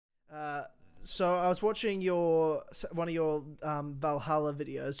So I was watching one of your Valhalla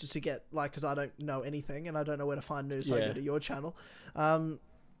videos just to get because I don't know anything and I don't know where to find news. So I go to your channel. One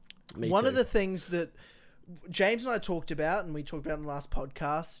of the things that James and I talked about, and we talked about in the last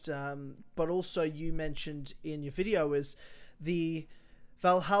podcast, but also you mentioned in your video, is the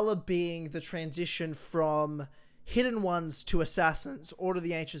Valhalla being the transition from Hidden Ones to Assassins, Order of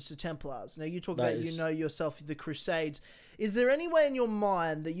the Ancients to Templars. Now, you talk about, you know yourself, the Crusades. Is there any way in your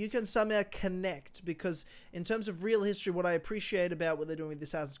mind that you can somehow connect? Because in terms of real history, what I appreciate about what they're doing with the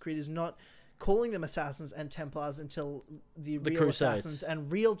Assassin's Creed is not calling them Assassins and Templars until the real Crusades. Assassins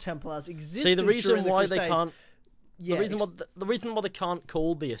and real Templars existed. See, the reason why they Crusades. can't... the reason why they can't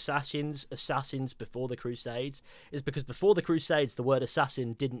call the assassins before the Crusades is because before the Crusades the word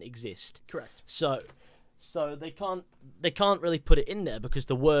assassin didn't exist. Correct. So they can't really put it in there because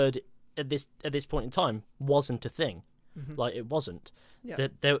the word at this point in time wasn't a thing. Like, it wasn't. Yeah.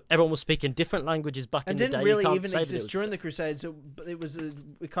 Everyone was speaking different languages back in the day. It didn't really even exist during the Crusades.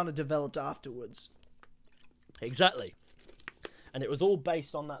 It kind of developed afterwards. Exactly. And it was all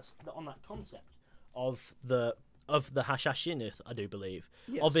based on that concept of the Hashashin, I do believe.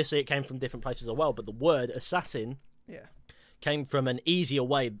 Yes. Obviously, it came from different places as well, but the word assassin came from an easier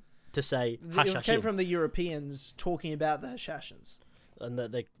way to say Hashashin. It came from the Europeans talking about the Hashashins. And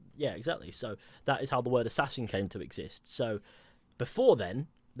yeah, exactly. So that is how the word assassin came to exist. So before then,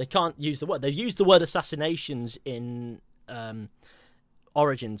 they can't use the word. They've used the word assassinations in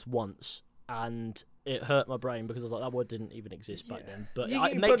Origins once, and it hurt my brain because I was like, that word didn't even exist back then. But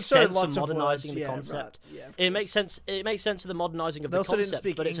it makes sense of modernising the concept. Right. Yeah, it makes sense. It makes sense of the modernising of the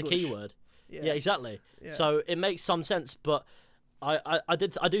concept, but it's English. A keyword. Yeah, exactly. Yeah. So it makes some sense, but I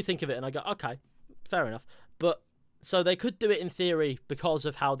do think of it and I go, okay, fair enough. But so they could do it in theory because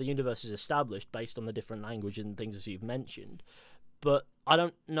of how the universe is established based on the different languages and things as you've mentioned. But I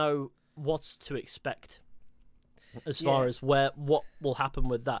don't know what's to expect as far as what will happen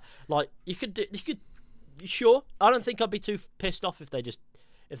with that. Like, you could sure. I don't think I'd be too pissed off if they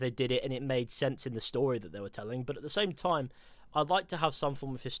did it and it made sense in the story that they were telling. But at the same time, I'd like to have some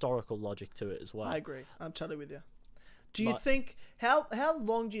form of historical logic to it as well. I agree. I'm totally with you. Do you think how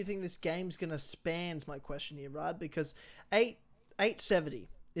long do you think this game's gonna span? Is my question here, right? Because 870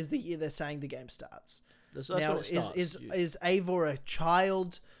 is the year they're saying the game starts. That's now, when it starts. Is Eivor a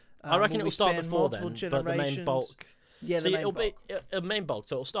child? I reckon it will start before then, but the main bulk. Yeah, it'll be a main bulk,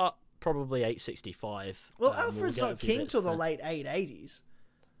 so it'll start probably 865. Well, Alfred's not king till the late 880s.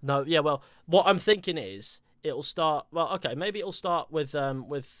 No, yeah. Well, what I'm thinking is it'll start. Well, okay, maybe it'll start with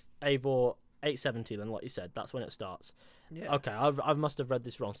Eivor 870. Then, like you said, that's when it starts. Yeah. Okay, I must have read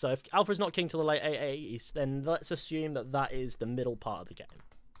this wrong. So if Alfred's not king till the late 880s, then let's assume that is the middle part of the game.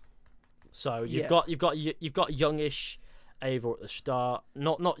 So you've got youngish Eivor at the start,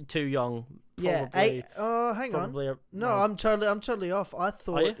 not too young. Probably, yeah. Hang on. No, I'm totally off. I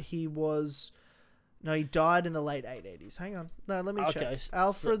thought he was. No, he died in the late 880s. Hang on. No, let me check.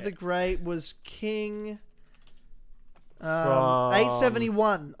 Alfred the Great was king.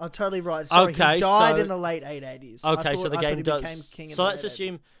 871. I'm totally right. Sorry, he died in the late 880s. Okay, so the game does. So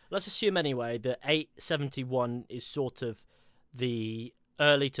let's assume anyway that 871 is sort of the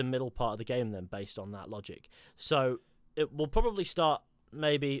early to middle part of the game then, based on that logic. So it will probably start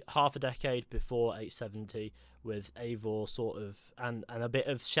maybe half a decade before 870 with Eivor sort of and a bit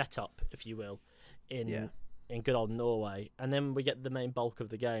of setup, if you will, in good old Norway, and then we get the main bulk of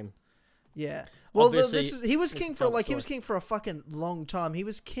the game. Yeah. Well, he was king for a fucking long time. He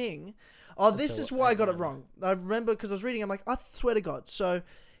was king. Oh, this is why I got it wrong. I remember because I was reading. I'm like, I swear to God. So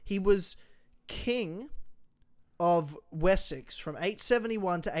he was king of Wessex from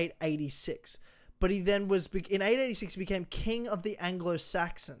 871 to 886. But he then was in 886 he became king of the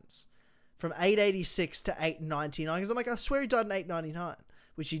Anglo-Saxons from 886 to 899. Because I'm like, I swear he died in 899,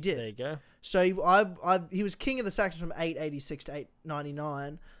 which he did. There you go. So he was king of the Saxons from 886 to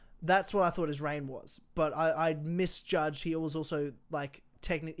 899. That's what I thought his reign was, but I misjudged. He was also like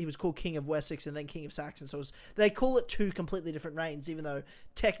he was called King of Wessex and then King of Saxon. So they call it two completely different reigns, even though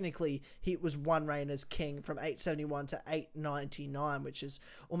technically he was one reign as king from 871 to 899, which is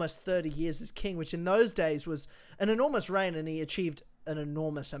almost 30 years as king, which in those days was an enormous reign, and he achieved an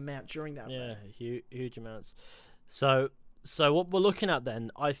enormous amount during that reign. Yeah, huge amounts. So what we're looking at then,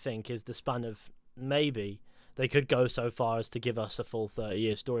 I think, is the span of maybe. They could go so far as to give us a full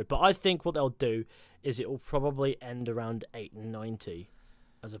 30-year story. But I think what they'll do is it will probably end around 890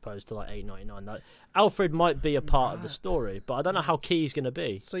 as opposed to like 899. Like, Alfred might be a part of the story, but I don't know how key he's going to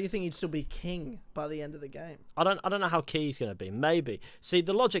be. So you think he'd still be king by the end of the game? I don't know how key he's going to be. Maybe. See,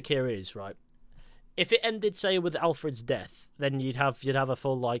 the logic here is, right, if it ended, say, with Alfred's death, then you'd have a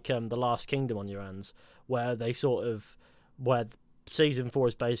full like the Last Kingdom on your hands, where season 4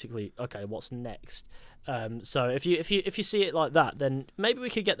 is basically okay. What's next? So if you see it like that, then maybe we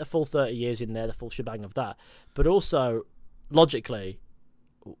could get the full 30 years in there, the full shebang of that. But also, logically,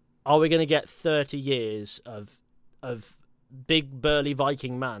 are we going to get 30 years of big burly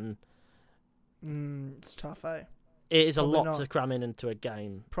Viking man? It's tough, eh? It is probably a lot to cram into a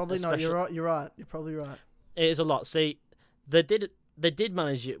game. Probably not. You're right. You're probably right. It is a lot. See, they did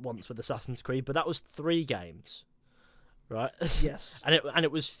manage it once with Assassin's Creed, but that was 3 games, right? Yes. and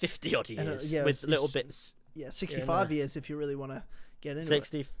it was 50 odd years with little bits. Yeah, 65 years if you really want to get into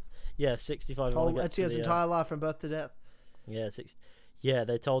 60. Yeah, 65. Ezio's entire life from birth to death. Yeah, 60. Yeah,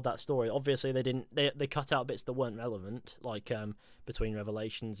 they told that story. Obviously, they didn't. They cut out bits that weren't relevant, like between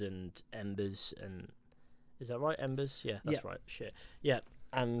Revelations and Embers. And is that right? Embers? Yeah, that's right. Shit. Yeah,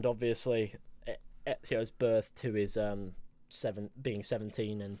 and obviously Ezio's birth to his being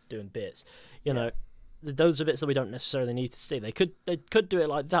 17 and doing bits. You know, those are bits that we don't necessarily need to see. They could do it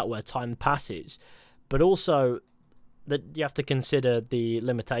like that, where time passes, but also that you have to consider the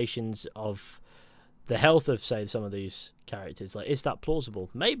limitations of the health of, say, some of these characters. Like, is that plausible?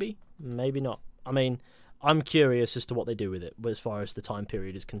 Maybe, maybe not. I mean, I'm curious as to what they do with it as far as the time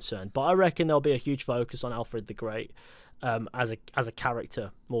period is concerned. But I reckon there'll be a huge focus on Alfred the Great as a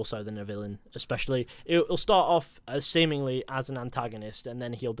character more so than a villain. Especially, it'll start off as seemingly as an antagonist, and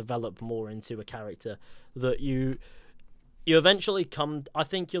then he'll develop more into a character that you eventually come. I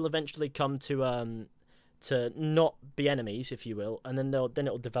think you'll eventually come to not be enemies, if you will, and then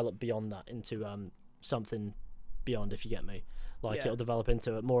it'll develop beyond that into something beyond, if you get me. Like, it'll develop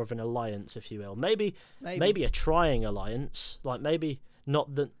into more of an alliance, if you will. Maybe a trying alliance. Like, maybe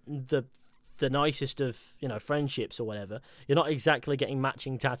not the nicest of, friendships or whatever. You're not exactly getting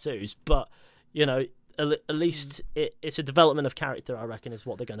matching tattoos, but at least it's a development of character, I reckon, is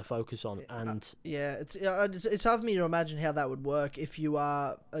what they're going to focus on. And it's hard for me to imagine how that would work if you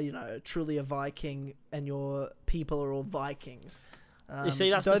are truly a Viking and your people are all Vikings. You see,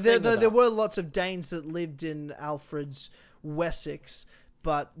 that's there were lots of Danes that lived in Alfred's Wessex,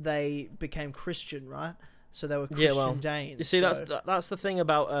 but they became Christian, right? So they were Christian Danes. You see, that's the thing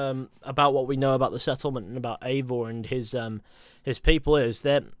about what we know about the settlement and about Eivor and his people is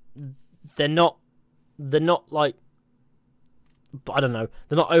they're not like, I don't know,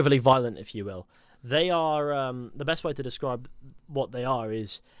 they're not overly violent, if you will. They are the best way to describe what they are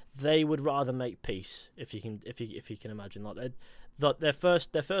is they would rather make peace, if you can imagine. Like their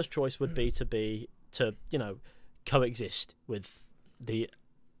first choice would be to coexist with the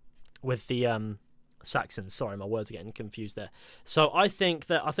Saxons. Sorry, my words are getting confused there. So I think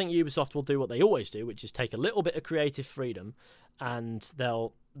Ubisoft will do what they always do, which is take a little bit of creative freedom, and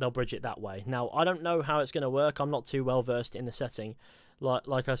they'll bridge it that way. Now, I don't know how it's going to work. I'm not too well versed in the setting.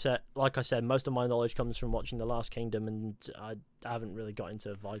 Like I said, most of my knowledge comes from watching The Last Kingdom, and I haven't really got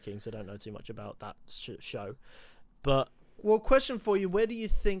into Vikings. I don't know too much about that show. But question for you: where do you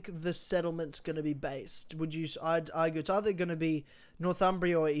think the settlement's going to be based? I'd argue it's either going to be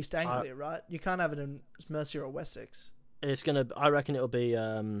Northumbria or East Anglia, right? You can't have it in Mercia or Wessex. I reckon it'll be.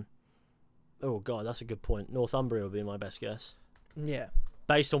 Oh god, that's a good point. Northumbria would be my best guess. Yeah.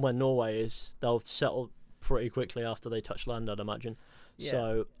 Based on where Norway is, they'll settle pretty quickly after they touch land, I'd imagine. Yeah.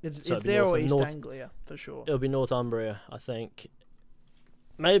 So it's there or East Anglia for sure. It'll be Northumbria, I think.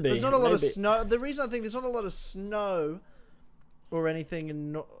 Maybe there's not a lot of snow. The reason I think there's not a lot of snow or anything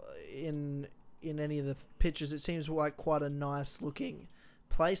in any of the pictures, it seems like quite a nice looking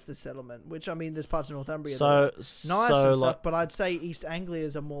place, the settlement. Which, I mean, there's parts of Northumbria that are nice and stuff, but I'd say East Anglia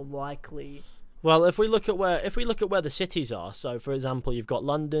is a more likely. Well, if we look at where the cities are, so for example, you've got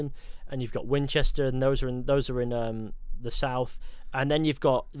London and you've got Winchester, and those are in the south, and then you've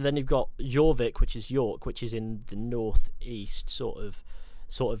got Jorvik, which is York, which is in the northeast, sort of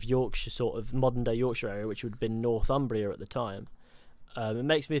Yorkshire, sort of modern day Yorkshire area, which would have been Northumbria at the time. It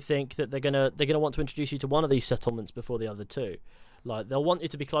makes me think that they're gonna want to introduce you to one of these settlements before the other two. Like, they'll want you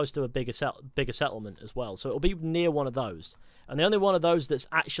to be close to a bigger settlement as well, so it'll be near one of those. And the only one of those that's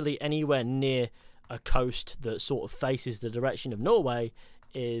actually anywhere near a coast that sort of faces the direction of Norway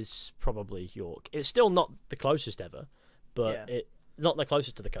is probably York. It's still not the closest ever, but it's not the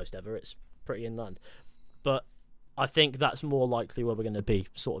closest to the coast ever. It's pretty inland. But I think that's more likely where we're going to be,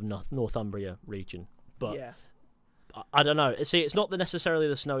 sort of Northumbria region. But I don't know. See, it's not necessarily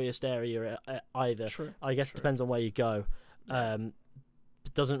the snowiest area either. True. I guess it depends on where you go.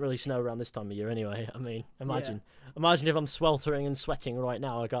 It doesn't really snow around this time of year anyway. I mean, imagine if I'm sweltering and sweating right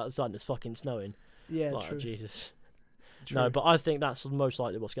now. I got outside and it's fucking snowing. Yeah, like, true. Jesus. No, but I think that's most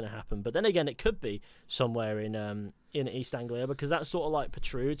likely what's going to happen. But then again, it could be somewhere in East Anglia, because that sort of like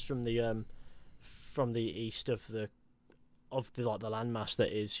protrudes from the east of the like the landmass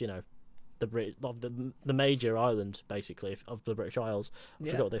that is, you know, the major island basically of the British Isles. I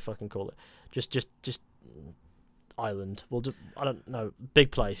forgot what they fucking call it. Just island. Well, I don't know.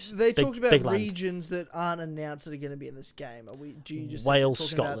 Big place. They talked about regions that aren't announced that are going to be in this game. Do you just Wales,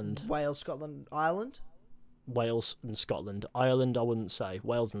 Scotland, Wales, Scotland, Ireland? Wales and Scotland. Ireland, I wouldn't say.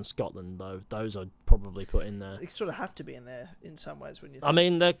 Wales and Scotland, though, those I'd probably put in there. They sort of have to be in there in some ways when you. I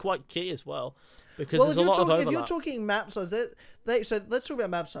mean, they're quite key as well. Because there's a lot of overlap. If you're talking map size, so let's talk about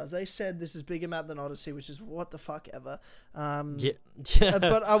map size. They said this is bigger map than Odyssey, which is what the fuck ever. Yeah.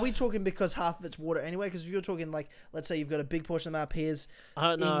 But are we talking because half of it's water anyway? Because if you're talking like, let's say you've got a big portion of the map here's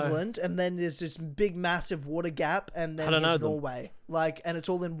England, and then there's this big massive water gap, and then there's Norway. Like, and it's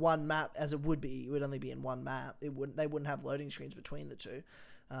all in one map as it would be. It would only be in one map. They wouldn't have loading screens between the two.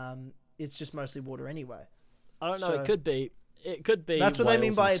 It's just mostly water anyway. I don't know. So, it could be. That's what Wales they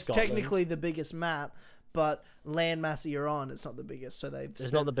mean by it's Scotland. Technically the biggest map, but landmass you're on, it's not the biggest. So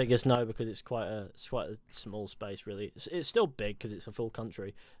it's not the biggest, no, because it's quite a small space really. It's still big because it's a full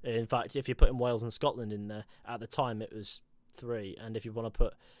country. In fact, if you put in Wales and Scotland in there at the time, it was 3, and if you want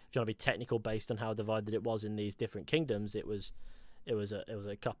to be technical based on how divided it was in these different kingdoms, it was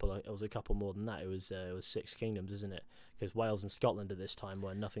a couple more than that. It was 6 kingdoms, isn't it? Because Wales and Scotland at this time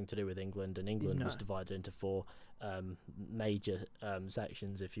were nothing to do with England, and England was divided into 4 major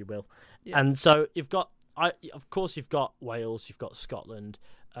sections, if you will. Yeah. And so you've got Wales, you've got Scotland.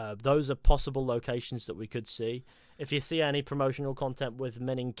 Those are possible locations that we could see. If you see any promotional content with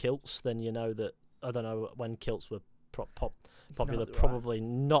men in kilts, then you know that, I don't know when kilts were popular, probably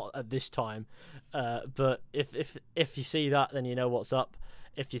not at this time. But if you see that, then you know what's up.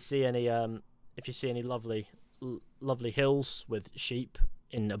 If you see any lovely hills with sheep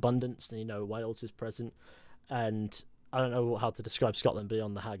in abundance, then you know Wales is present. And I don't know how to describe Scotland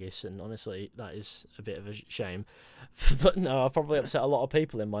beyond the haggis, and honestly, that is a bit of a shame. But no, I've probably upset a lot of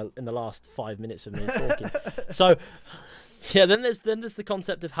people in the last 5 minutes of me talking. So yeah, then there's the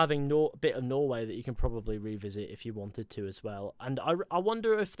concept of having a bit of Norway that you can probably revisit if you wanted to as well. And I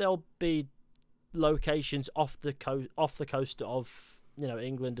wonder if there'll be locations off the coast of, you know,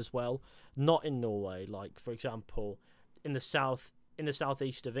 England as well, not in Norway. Like, for example, in the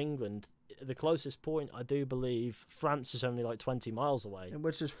southeast of England, the closest point, I do believe, France is only like 20 miles away. And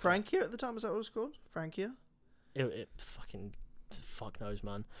which is Francia at the time? Is that what it was called? Francia? It fucking fuck knows,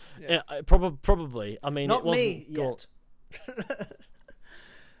 man. Yeah, probably. I mean, not it wasn't me yet.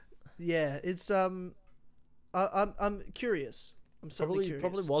 Yeah, it's I'm curious. I'm certainly curious.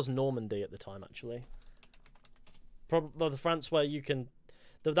 Probably was Normandy at the time, actually. Probably the France where you can.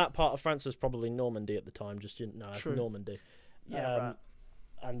 That part of France was probably Normandy at the time. Normandy. Yeah, right.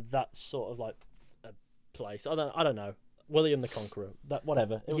 And that's sort of like a place. I don't know. William the Conqueror. That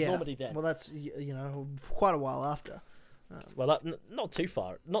whatever. It was Normandy then. Well, that's quite a while after. Not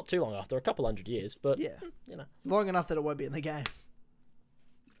too long after, a couple hundred years, but yeah, long enough that it won't be in the game.